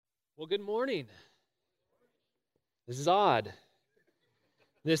Well, good morning. This is odd.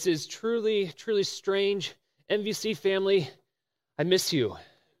 This is truly, truly strange. MVC family, I miss you.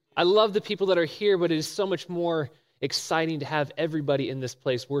 I love the people that are here, but it is so much more exciting to have everybody in this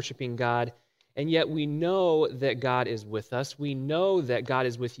place worshiping God. And yet we know that God is with us. We know that God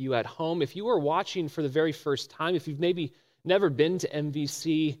is with you at home. If you are watching for the very first time, if you've maybe never been to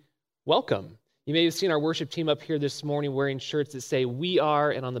MVC, welcome. You may have seen our worship team up here this morning wearing shirts that say, "We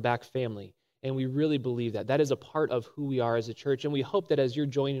are," and on the back, "Family." And we really believe that. That is a part of who we are as a church. And we hope that as you're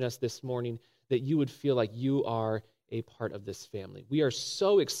joining us this morning, that you would feel like you are a part of this family. We are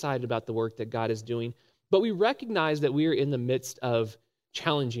so excited about the work that God is doing, but we recognize that we are in the midst of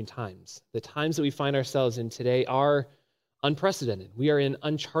challenging times. The times that we find ourselves in today are unprecedented. We are in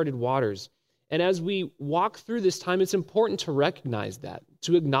uncharted waters. And as we walk through this time, it's important to recognize that,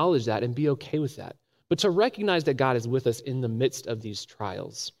 to acknowledge that, and be okay with that. But to recognize that God is with us in the midst of these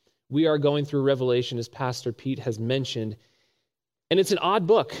trials. We are going through Revelation, as Pastor Pete has mentioned, and it's an odd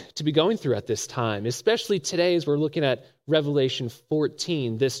book to be going through at this time, especially today as we're looking at Revelation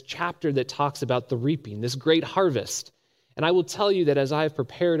 14, this chapter that talks about the reaping, this great harvest. And I will tell you that as I have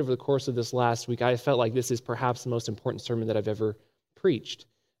prepared over the course of this last week, I felt like this is perhaps the most important sermon that I've ever preached.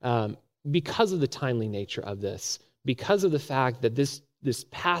 Because of the timely nature of this, because of the fact that this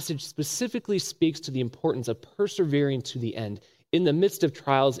passage specifically speaks to the importance of persevering to the end. In the midst of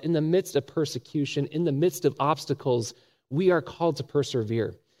trials, in the midst of persecution, in the midst of obstacles, we are called to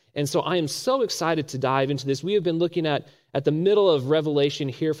persevere. And so I am so excited to dive into this. We have been looking at the middle of Revelation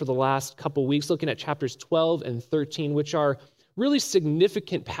here for the last couple weeks, looking at chapters 12 and 13, which are really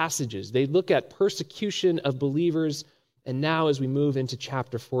significant passages. They look at persecution of believers. And now as we move into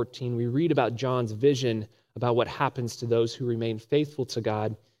chapter 14, we read about John's vision about what happens to those who remain faithful to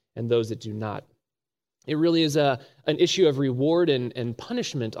God and those that do not. It really is an issue of reward and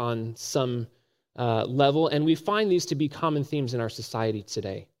punishment on some level, and we find these to be common themes in our society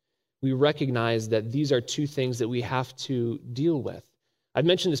today. We recognize that these are two things that we have to deal with. I've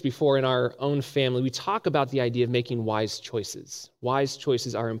mentioned this before in our own family. We talk about the idea of making wise choices. Wise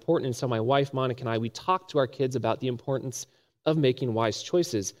choices are important, and so my wife, Monica, and I, we talk to our kids about the importance of making wise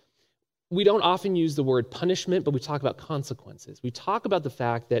choices. We don't often use the word punishment, but we talk about consequences. We talk about the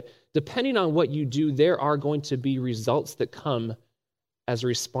fact that depending on what you do, there are going to be results that come as a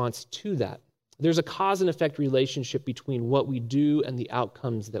response to that. There's a cause and effect relationship between what we do and the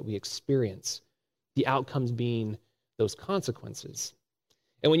outcomes that we experience, the outcomes being those consequences.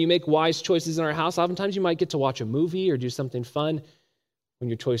 And when you make wise choices in our house, oftentimes you might get to watch a movie or do something fun. When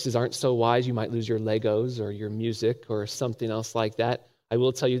your choices aren't so wise, you might lose your Legos or your music or something else like that. I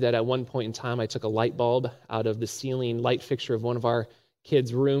will tell you that at one point in time, I took a light bulb out of the ceiling light fixture of one of our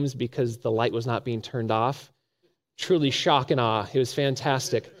kids' rooms because the light was not being turned off. Truly shock and awe. It was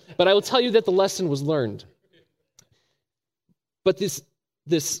fantastic. But I will tell you that the lesson was learned. But this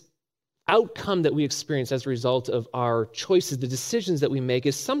outcome that we experience as a result of our choices, the decisions that we make,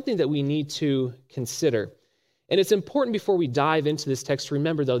 is something that we need to consider. And it's important before we dive into this text to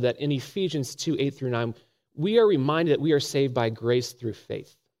remember, though, that in Ephesians 2, 8 through 9, we are reminded that we are saved by grace through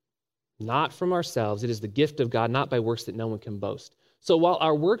faith, not from ourselves. It is the gift of God, not by works that no one can boast. So while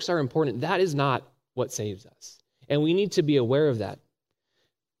our works are important, that is not what saves us. And we need to be aware of that.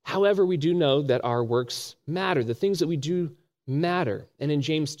 However, we do know that our works matter. The things that we do matter. And in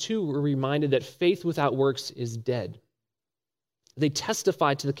James 2, we're reminded that faith without works is dead. They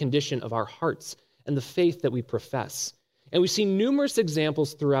testify to the condition of our hearts and the faith that we profess. And we see numerous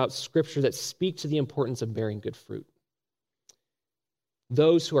examples throughout Scripture that speak to the importance of bearing good fruit.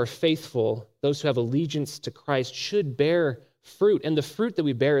 Those who are faithful, those who have allegiance to Christ, should bear fruit, and the fruit that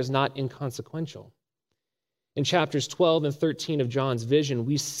we bear is not inconsequential. In chapters 12 and 13 of John's vision,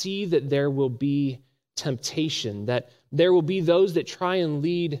 we see that there will be temptation, that there will be those that try and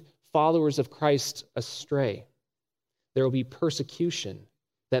lead followers of Christ astray. There will be persecution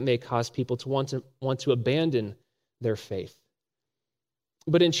that may cause people to want to abandon their faith.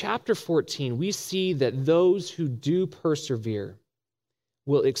 But in chapter 14, we see that those who do persevere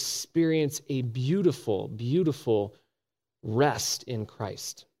will experience a beautiful, beautiful rest in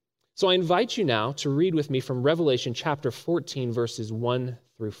Christ. So I invite you now to read with me from Revelation chapter 14, verses 1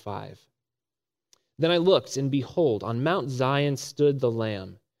 through 5. Then I looked, and behold, on Mount Zion stood the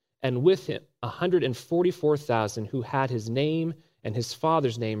Lamb, and with him 144,000 who had his name and his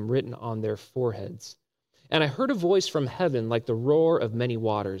Father's name written on their foreheads. And I heard a voice from heaven like the roar of many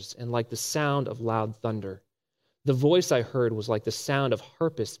waters, and like the sound of loud thunder. The voice I heard was like the sound of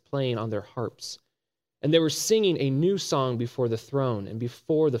harpists playing on their harps. And they were singing a new song before the throne, and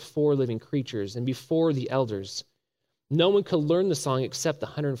before the four living creatures, and before the elders. No one could learn the song except the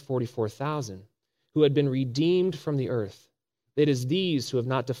 144,000 who had been redeemed from the earth. It is these who have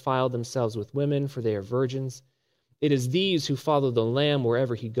not defiled themselves with women, for they are virgins. It is these who follow the Lamb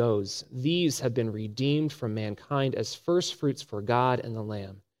wherever he goes. These have been redeemed from mankind as firstfruits for God and the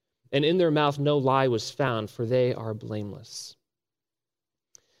Lamb. And in their mouth no lie was found, for they are blameless.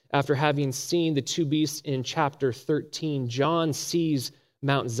 After having seen the two beasts in chapter 13, John sees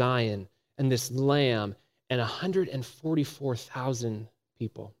Mount Zion and this Lamb and 144,000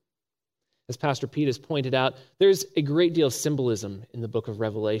 people. As Pastor Pete has pointed out, there's a great deal of symbolism in the book of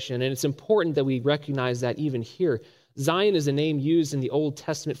Revelation, and it's important that we recognize that even here. Zion is a name used in the Old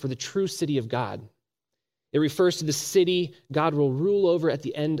Testament for the true city of God. It refers to the city God will rule over at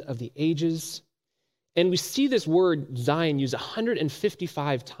the end of the ages. And we see this word Zion used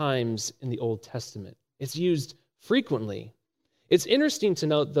 155 times in the Old Testament. It's used frequently. It's interesting to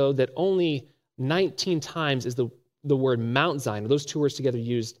note, though, that only 19 times is the word Mount Zion, those two words together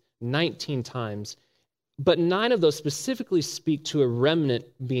used 19 times, but 9 of those specifically speak to a remnant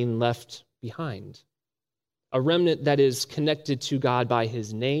being left behind, a remnant that is connected to God by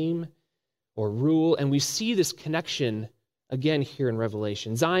his name or rule, and we see this connection again here in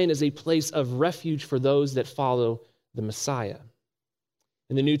Revelation. Zion is a place of refuge for those that follow the Messiah.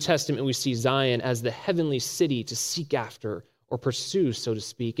 In the New Testament, we see Zion as the heavenly city to seek after or pursue, so to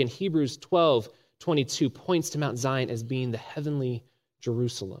speak. And Hebrews 12:22 points to Mount Zion as being the heavenly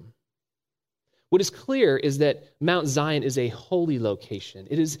Jerusalem. What is clear is that Mount Zion is a holy location.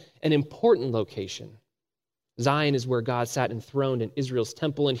 It is an important location. Zion is where God sat enthroned in Israel's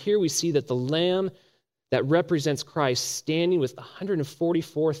temple, and here we see that the Lamb that represents Christ standing with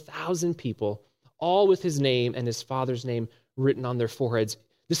 144,000 people, all with his name and his Father's name written on their foreheads.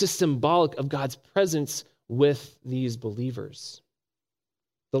 This is symbolic of God's presence with these believers.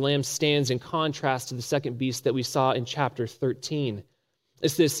 The Lamb stands in contrast to the second beast that we saw in chapter 13.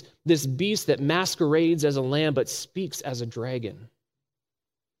 It's this beast that masquerades as a lamb but speaks as a dragon,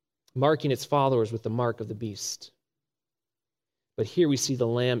 marking its followers with the mark of the beast. But here we see the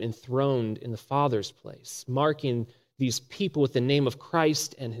Lamb enthroned in the Father's place, marking these people with the name of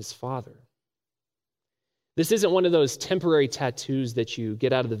Christ and his Father. This isn't one of those temporary tattoos that you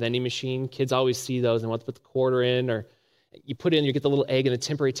get out of the vending machine. Kids always see those and want to put the quarter in, or you put in, you get the little egg and a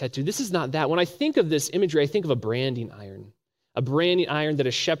temporary tattoo. This is not that. When I think of this imagery, I think of a branding iron that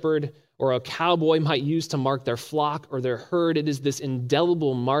a shepherd or a cowboy might use to mark their flock or their herd. It is this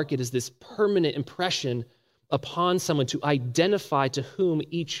indelible mark. It is this permanent impression upon someone to identify to whom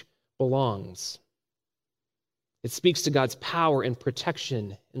each belongs. It speaks to God's power and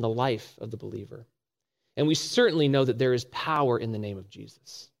protection in the life of the believer. And we certainly know that there is power in the name of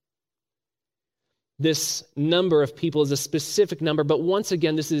Jesus. This number of people is a specific number, but once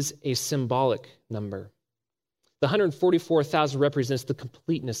again, this is a symbolic number. The 144,000 represents the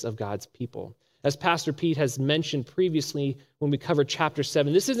completeness of God's people. As Pastor Pete has mentioned previously when we covered chapter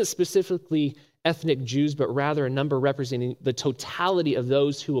 7, this isn't specifically ethnic Jews, but rather a number representing the totality of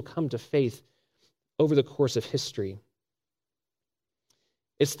those who will come to faith over the course of history.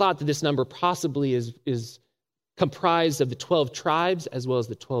 It's thought that this number possibly is comprised of the 12 tribes as well as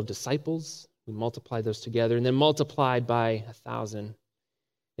the 12 disciples. We multiply those together and then multiplied by 1,000.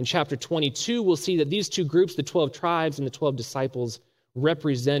 In chapter 22, we'll see that these two groups, the 12 tribes and the 12 disciples,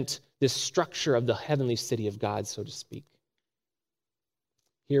 represent this structure of the heavenly city of God, so to speak.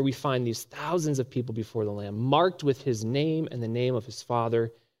 Here we find these thousands of people before the Lamb, marked with his name and the name of his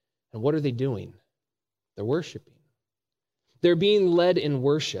Father. And what are they doing? They're worshiping. They're being led in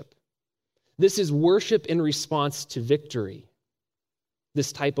worship. This is worship in response to victory.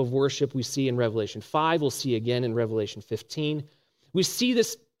 This type of worship we see in Revelation 5, we'll see again in Revelation 15. We see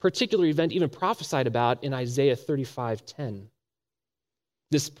this particular event even prophesied about in Isaiah 35:10.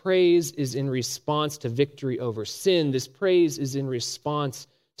 This praise is in response to victory over sin. This praise is in response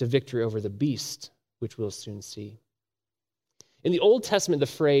to victory over the beast, which we'll soon see. In the Old Testament, the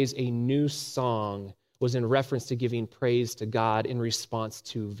phrase "a new song" was in reference to giving praise to God in response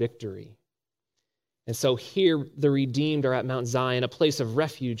to victory. And so here the redeemed are at Mount Zion, a place of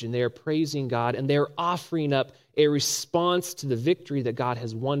refuge, and they are praising God, and they're offering up a response to the victory that God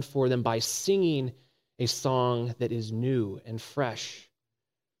has won for them by singing a song that is new and fresh.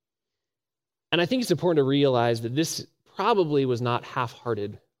 And I think it's important to realize that this probably was not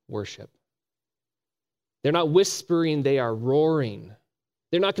half-hearted worship. They're not whispering, they are roaring.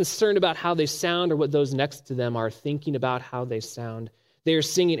 They're not concerned about how they sound or what those next to them are thinking about how they sound. They are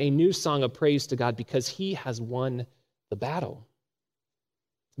singing a new song of praise to God because he has won the battle.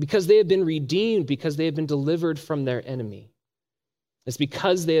 Because they have been redeemed, because they have been delivered from their enemy. It's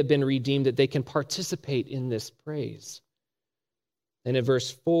because they have been redeemed that they can participate in this praise. And in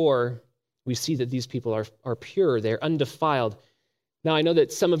verse 4, we see that these people are pure, they're undefiled. Now, I know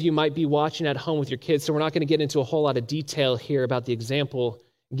that some of you might be watching at home with your kids, so we're not going to get into a whole lot of detail here about the example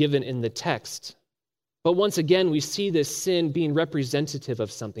given in the text. But once again, we see this sin being representative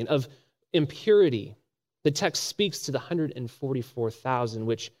of something, of impurity. The text speaks to the 144,000,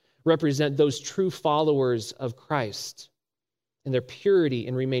 which represent those true followers of Christ and their purity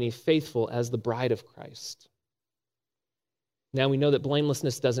in remaining faithful as the bride of Christ. Now we know that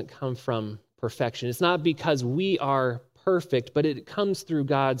blamelessness doesn't come from perfection. It's not because we are perfect, but it comes through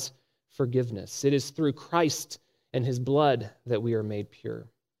God's forgiveness. It is through Christ and his blood that we are made pure.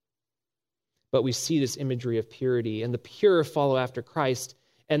 But we see this imagery of purity, and the pure follow after Christ,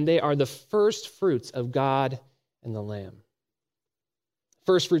 and they are the first fruits of God and the Lamb.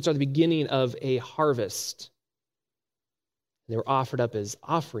 First fruits are the beginning of a harvest. They were offered up as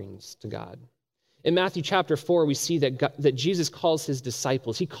offerings to God. In Matthew chapter 4, we see that Jesus calls his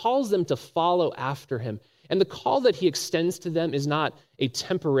disciples. He calls them to follow after him. And the call that he extends to them is not a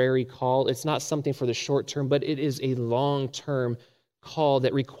temporary call. It's not something for the short term, but it is a long-term call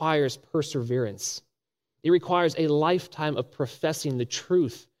that requires perseverance. It requires a lifetime of professing the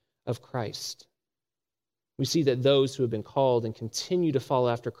truth of Christ. We see that those who have been called and continue to follow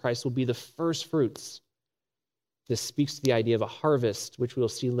after Christ will be the first fruits. This speaks to the idea of a harvest, which we'll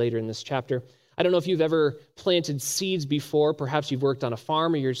see later in this chapter. I don't know if you've ever planted seeds before. Perhaps you've worked on a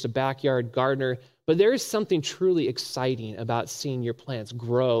farm or you're just a backyard gardener, but there is something truly exciting about seeing your plants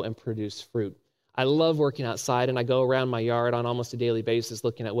grow and produce fruit. I love working outside, and I go around my yard on almost a daily basis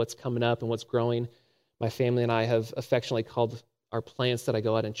looking at what's coming up and what's growing. My family and I have affectionately called our plants that I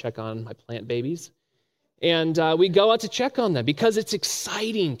go out and check on my plant babies. And we go out to check on them because it's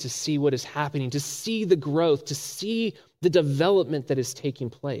exciting to see what is happening, to see the growth, to see the development that is taking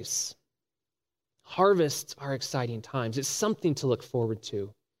place. Harvests are exciting times. It's something to look forward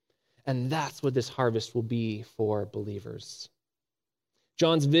to. And that's what this harvest will be for believers.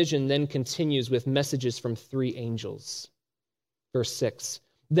 John's vision then continues with messages from 3 angels. Verse 6,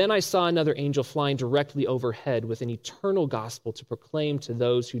 "Then I saw another angel flying directly overhead with an eternal gospel to proclaim to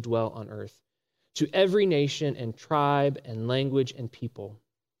those who dwell on earth, to every nation and tribe and language and people.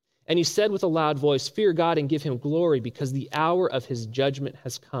 And he said with a loud voice, 'Fear God and give him glory, because the hour of his judgment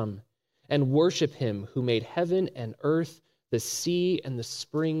has come, and worship him who made heaven and earth, the sea and the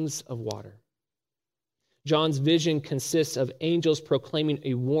springs of water.'" John's vision consists of angels proclaiming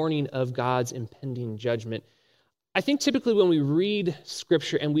a warning of God's impending judgment. I think typically when we read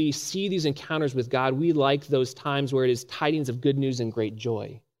Scripture and we see these encounters with God, we like those times where it is tidings of good news and great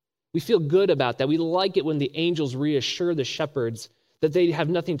joy. We feel good about that. We like it when the angels reassure the shepherds that they have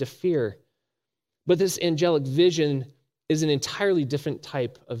nothing to fear. But this angelic vision is an entirely different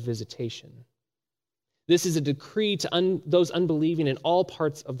type of visitation. This is a decree to those unbelieving in all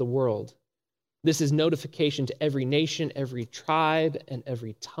parts of the world. This is notification to every nation, every tribe, and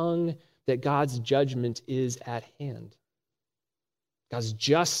every tongue that God's judgment is at hand. God's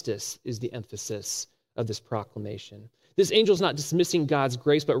justice is the emphasis of this proclamation. This angel is not dismissing God's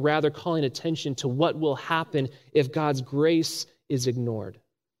grace, but rather calling attention to what will happen if God's grace is ignored.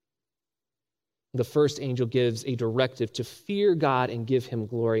 The first angel gives a directive to fear God and give him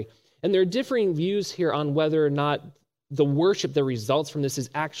glory. And there are differing views here on whether or not the worship that results from this is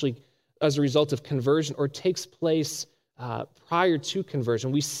actually as a result of conversion or takes place prior to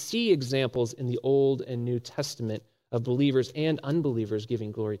conversion. We see examples in the Old and New Testament of believers and unbelievers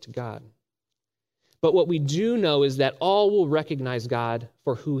giving glory to God. But what we do know is that all will recognize God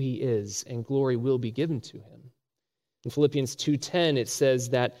for who he is, and glory will be given to him. In Philippians 2:10, it says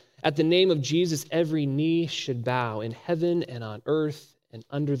that at the name of Jesus, every knee should bow in heaven and on earth and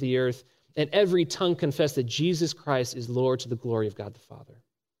under the earth, and every tongue confess that Jesus Christ is Lord, to the glory of God the Father.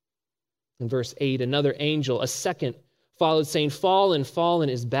 In verse 8, another angel, a second, followed, saying, "Fallen, fallen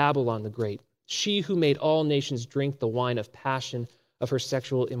is Babylon the Great, she who made all nations drink the wine of passion of her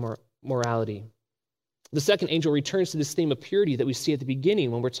sexual immorality." The second angel returns to this theme of purity that we see at the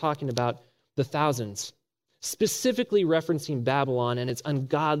beginning when we're talking about the thousands, specifically referencing Babylon and its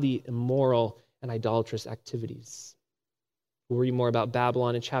ungodly, immoral, and idolatrous activities. We'll read more about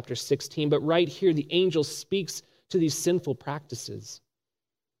Babylon in chapter 16, but right here the angel speaks to these sinful practices.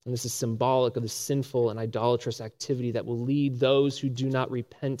 And this is symbolic of the sinful and idolatrous activity that will lead those who do not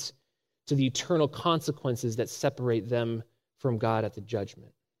repent to the eternal consequences that separate them from God at the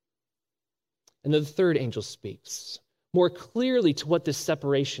judgment. And then the third angel speaks more clearly to what this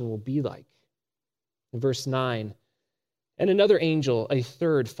separation will be like. In verse 9, And another angel, a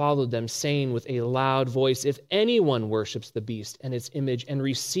third, followed them, saying with a loud voice, if anyone worships the beast and its image and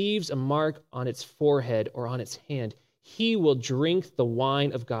receives a mark on its forehead or on its hand, he will drink the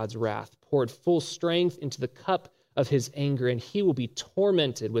wine of God's wrath, poured full strength into the cup of his anger, and he will be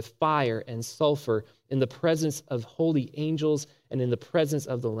tormented with fire and sulfur in the presence of holy angels and in the presence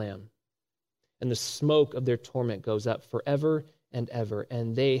of the Lamb. And the smoke of their torment goes up forever and ever,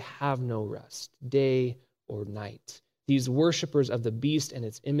 and they have no rest, day or night. These worshipers of the beast and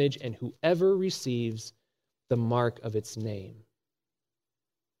its image, and whoever receives the mark of its name.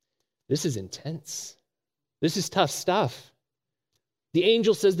 This is intense. This is tough stuff. The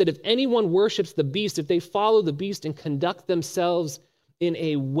angel says that if anyone worships the beast, if they follow the beast and conduct themselves in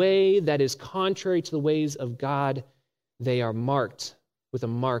a way that is contrary to the ways of God, they are marked with a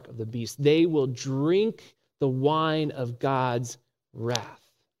mark of the beast. They will drink the wine of God's wrath.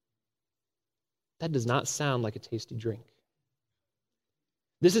 That does not sound like a tasty drink.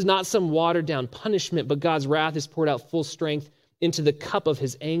 This is not some watered-down punishment, but God's wrath is poured out full strength into the cup of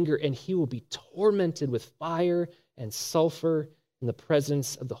his anger, and he will be tormented with fire and sulfur in the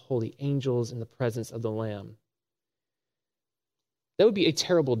presence of the holy angels, in the presence of the Lamb. That would be a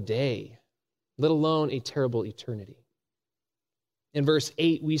terrible day, let alone a terrible eternity. In verse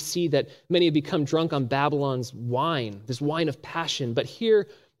 8, we see that many have become drunk on Babylon's wine, this wine of passion. But here,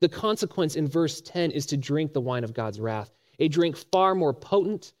 the consequence in verse 10 is to drink the wine of God's wrath, a drink far more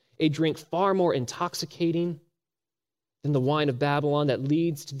potent, a drink far more intoxicating than the wine of Babylon that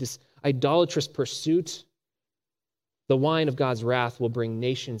leads to this idolatrous pursuit. The wine of God's wrath will bring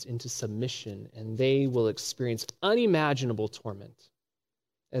nations into submission, and they will experience unimaginable torment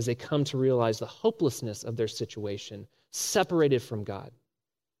as they come to realize the hopelessness of their situation, separated from God.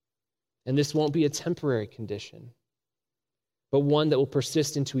 And this won't be a temporary condition, but one that will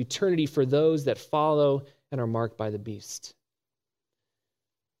persist into eternity for those that follow and are marked by the beast.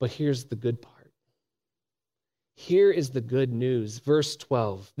 But here's the good part. Here is the good news. Verse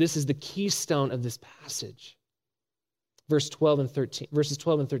 12. This is the keystone of this passage. Verses 12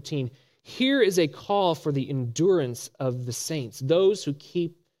 and 13. Here is a call for the endurance of the saints, those who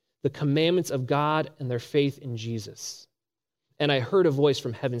keep the commandments of God and their faith in Jesus. And I heard a voice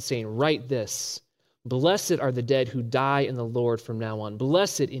from heaven saying, write this, blessed are the dead who die in the Lord from now on.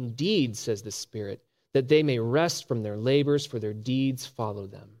 Blessed indeed, says the Spirit, that they may rest from their labors, for their deeds follow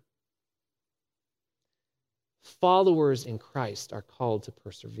them. Followers in Christ are called to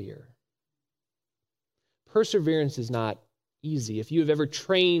persevere. Perseverance is not easy. If you have ever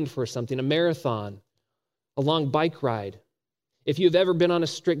trained for something, a marathon, a long bike ride, if you've ever been on a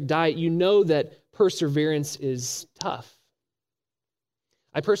strict diet, you know that perseverance is tough.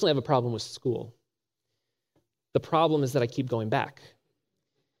 I personally have a problem with school. The problem is that I keep going back.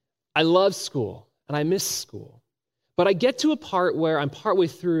 I love school, and I miss school. But I get to a part where I'm partway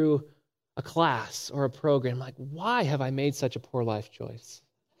through a class or a program. I'm like, why have I made such a poor life choice?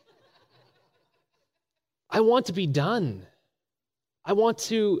 I want to be done. I want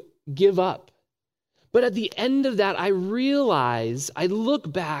to give up. But at the end of that, I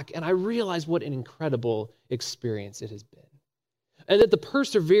look back and I realize what an incredible experience it has been. And that the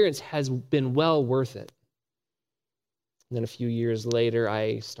perseverance has been well worth it. And then a few years later,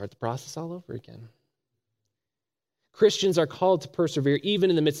 I start the process all over again. Christians are called to persevere even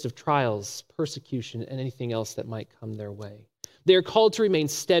in the midst of trials, persecution, and anything else that might come their way. They are called to remain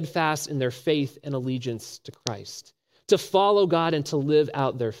steadfast in their faith and allegiance to Christ, to follow God and to live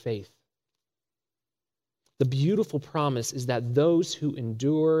out their faith. The beautiful promise is that those who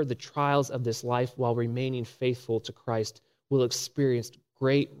endure the trials of this life while remaining faithful to Christ will experience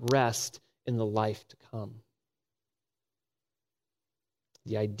great rest in the life to come.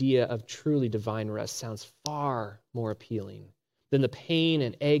 The idea of truly divine rest sounds far more appealing than the pain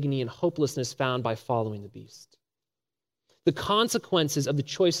and agony and hopelessness found by following the beast. The consequences of the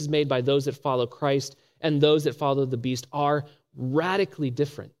choices made by those that follow Christ and those that follow the beast are radically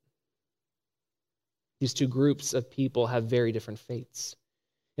different. These two groups of people have very different fates.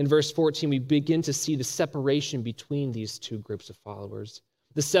 In verse 14, we begin to see the separation between these two groups of followers,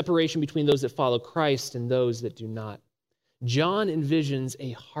 the separation between those that follow Christ and those that do not. John envisions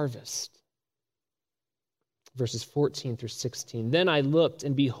a harvest. Verses 14 through 16. Then I looked,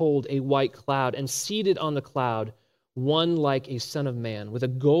 and behold, a white cloud, and seated on the cloud, one like a son of man, with a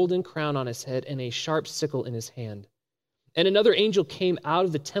golden crown on his head and a sharp sickle in his hand. And another angel came out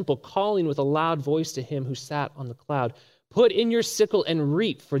of the temple, calling with a loud voice to him who sat on the cloud, put in your sickle and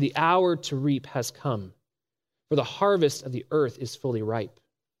reap, for the hour to reap has come. For the harvest of the earth is fully ripe.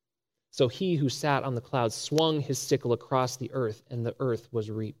 So he who sat on the cloud swung his sickle across the earth, and the earth was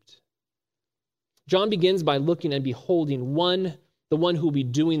reaped. John begins by looking and beholding the one who will be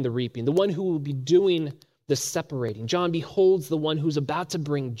doing the reaping, the one who will be doing the separating. John beholds the one who's about to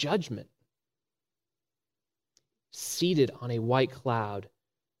bring judgment. Seated on a white cloud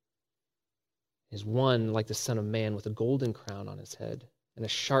is one like the Son of Man with a golden crown on his head and a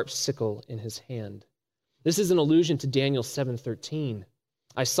sharp sickle in his hand. This is an allusion to Daniel 7:13.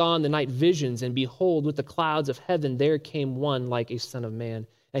 I saw in the night visions, and behold, with the clouds of heaven there came one like a Son of Man,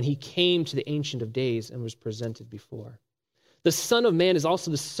 and he came to the Ancient of Days and was presented before. The Son of Man is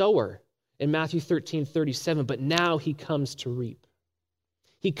also the sower in Matthew 13:37, but now he comes to reap.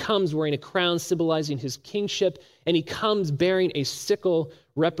 He comes wearing a crown symbolizing his kingship, and he comes bearing a sickle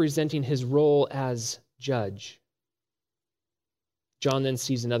representing his role as judge. John then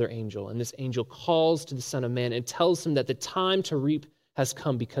sees another angel, and this angel calls to the Son of Man and tells him that the time to reap has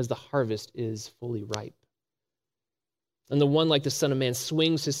come because the harvest is fully ripe. And the one like the Son of Man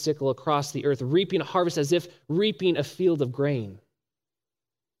swings his sickle across the earth, reaping a harvest as if reaping a field of grain.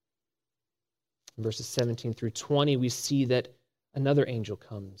 In verses 17 through 20, we see that another angel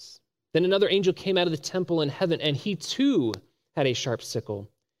comes. Then another angel came out of the temple in heaven, and he too had a sharp sickle.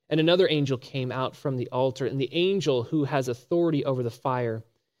 And another angel came out from the altar, and the angel who has authority over the fire.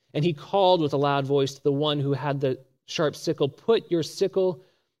 And he called with a loud voice to the one who had the sharp sickle, put in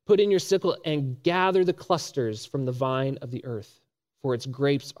your sickle and gather the clusters from the vine of the earth, for its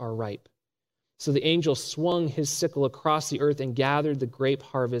grapes are ripe. So the angel swung his sickle across the earth and gathered the grape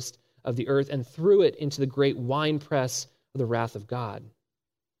harvest of the earth and threw it into the great winepress of the wrath of God.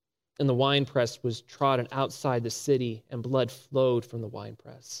 And the winepress was trodden outside the city, and blood flowed from the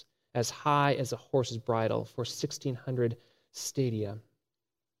winepress, as high as a horse's bridle, for 1,600 stadia.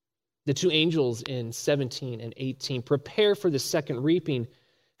 The two angels in 17 and 18 prepare for the second reaping.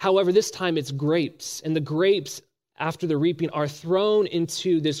 However, this time it's grapes, and the grapes after the reaping are thrown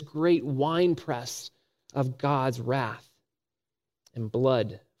into this great winepress of God's wrath, and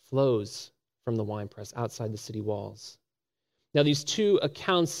blood flows from the winepress outside the city walls. Now, these two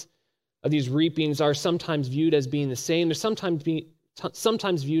accounts of these reapings are sometimes viewed as being the same. They're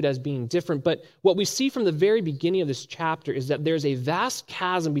sometimes viewed as being different. But what we see from the very beginning of this chapter is that there's a vast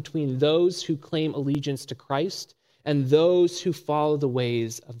chasm between those who claim allegiance to Christ and those who follow the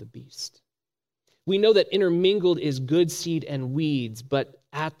ways of the beast. We know that intermingled is good seed and weeds, but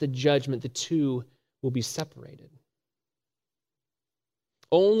at the judgment, the two will be separated.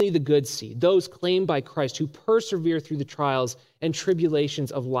 Only the good seed, those claimed by Christ who persevere through the trials and tribulations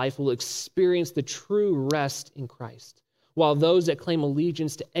of life, will experience the true rest in Christ, while those that claim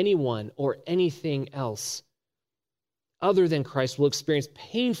allegiance to anyone or anything else other than Christ will experience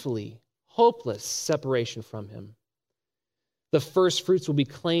painfully hopeless separation from him. The first fruits will be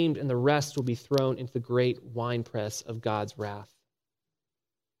claimed, and the rest will be thrown into the great winepress of God's wrath.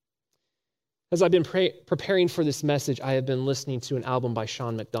 As I've been preparing for this message, I have been listening to an album by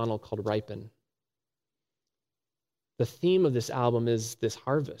Sean McDonald called Ripen. The theme of this album is this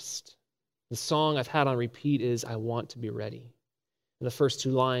harvest. The song I've had on repeat is I Want to Be Ready. And the first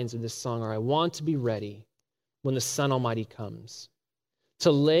two lines of this song are, I want to be ready when the Son Almighty comes,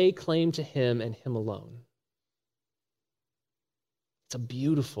 to lay claim to him and him alone. It's a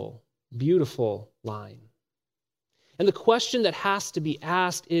beautiful, beautiful line. And the question that has to be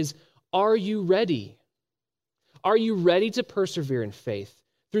asked is, are you ready? Are you ready to persevere in faith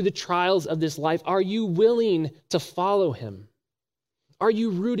through the trials of this life? Are you willing to follow him? Are you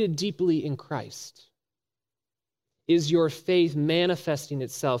rooted deeply in Christ? Is your faith manifesting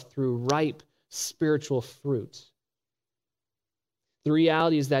itself through ripe spiritual fruit? The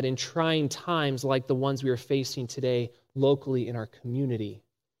reality is that in trying times like the ones we are facing today, locally in our community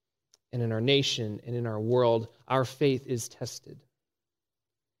and in our nation and in our world, our faith is tested.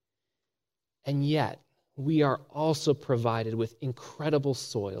 And yet, we are also provided with incredible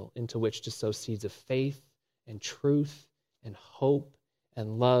soil into which to sow seeds of faith and truth and hope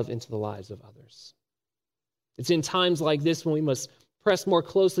and love into the lives of others. It's in times like this when we must press more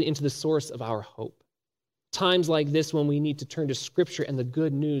closely into the source of our hope. Times like this when we need to turn to Scripture and the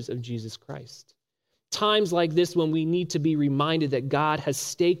good news of Jesus Christ. Times like this when we need to be reminded that God has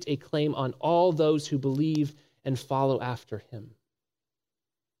staked a claim on all those who believe and follow after him.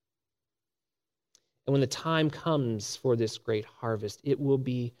 And when the time comes for this great harvest, it will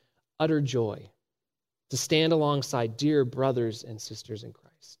be utter joy to stand alongside dear brothers and sisters in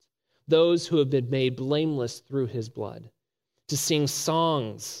Christ, those who have been made blameless through his blood, to sing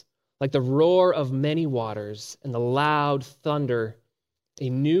songs like the roar of many waters and the loud thunder, a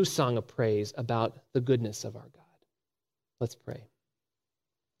new song of praise about the goodness of our God. Let's pray.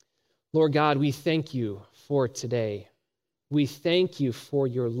 Lord God, we thank you for today. We thank you for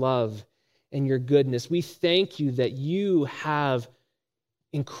your love and your goodness. We thank you that you have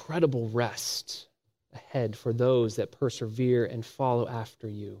incredible rest ahead for those that persevere and follow after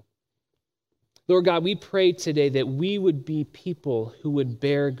you. Lord God, we pray today that we would be people who would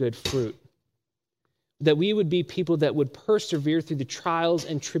bear good fruit, that we would be people that would persevere through the trials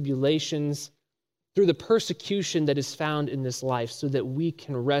and tribulations, through the persecution that is found in this life, so that we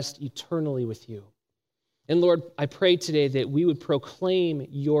can rest eternally with you. And Lord, I pray today that we would proclaim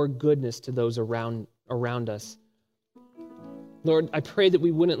your goodness to those around us. Lord, I pray that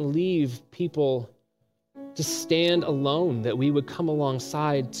we wouldn't leave people to stand alone, that we would come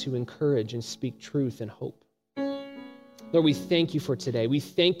alongside to encourage and speak truth and hope. Lord, we thank you for today. We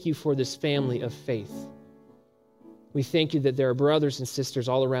thank you for this family of faith. We thank you that there are brothers and sisters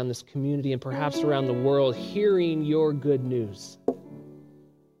all around this community and perhaps around the world hearing your good news.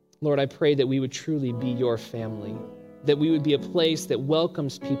 Lord, I pray that we would truly be your family, that we would be a place that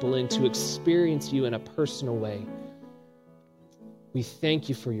welcomes people in to experience you in a personal way. We thank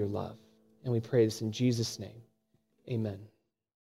you for your love, and we pray this in Jesus' name. Amen.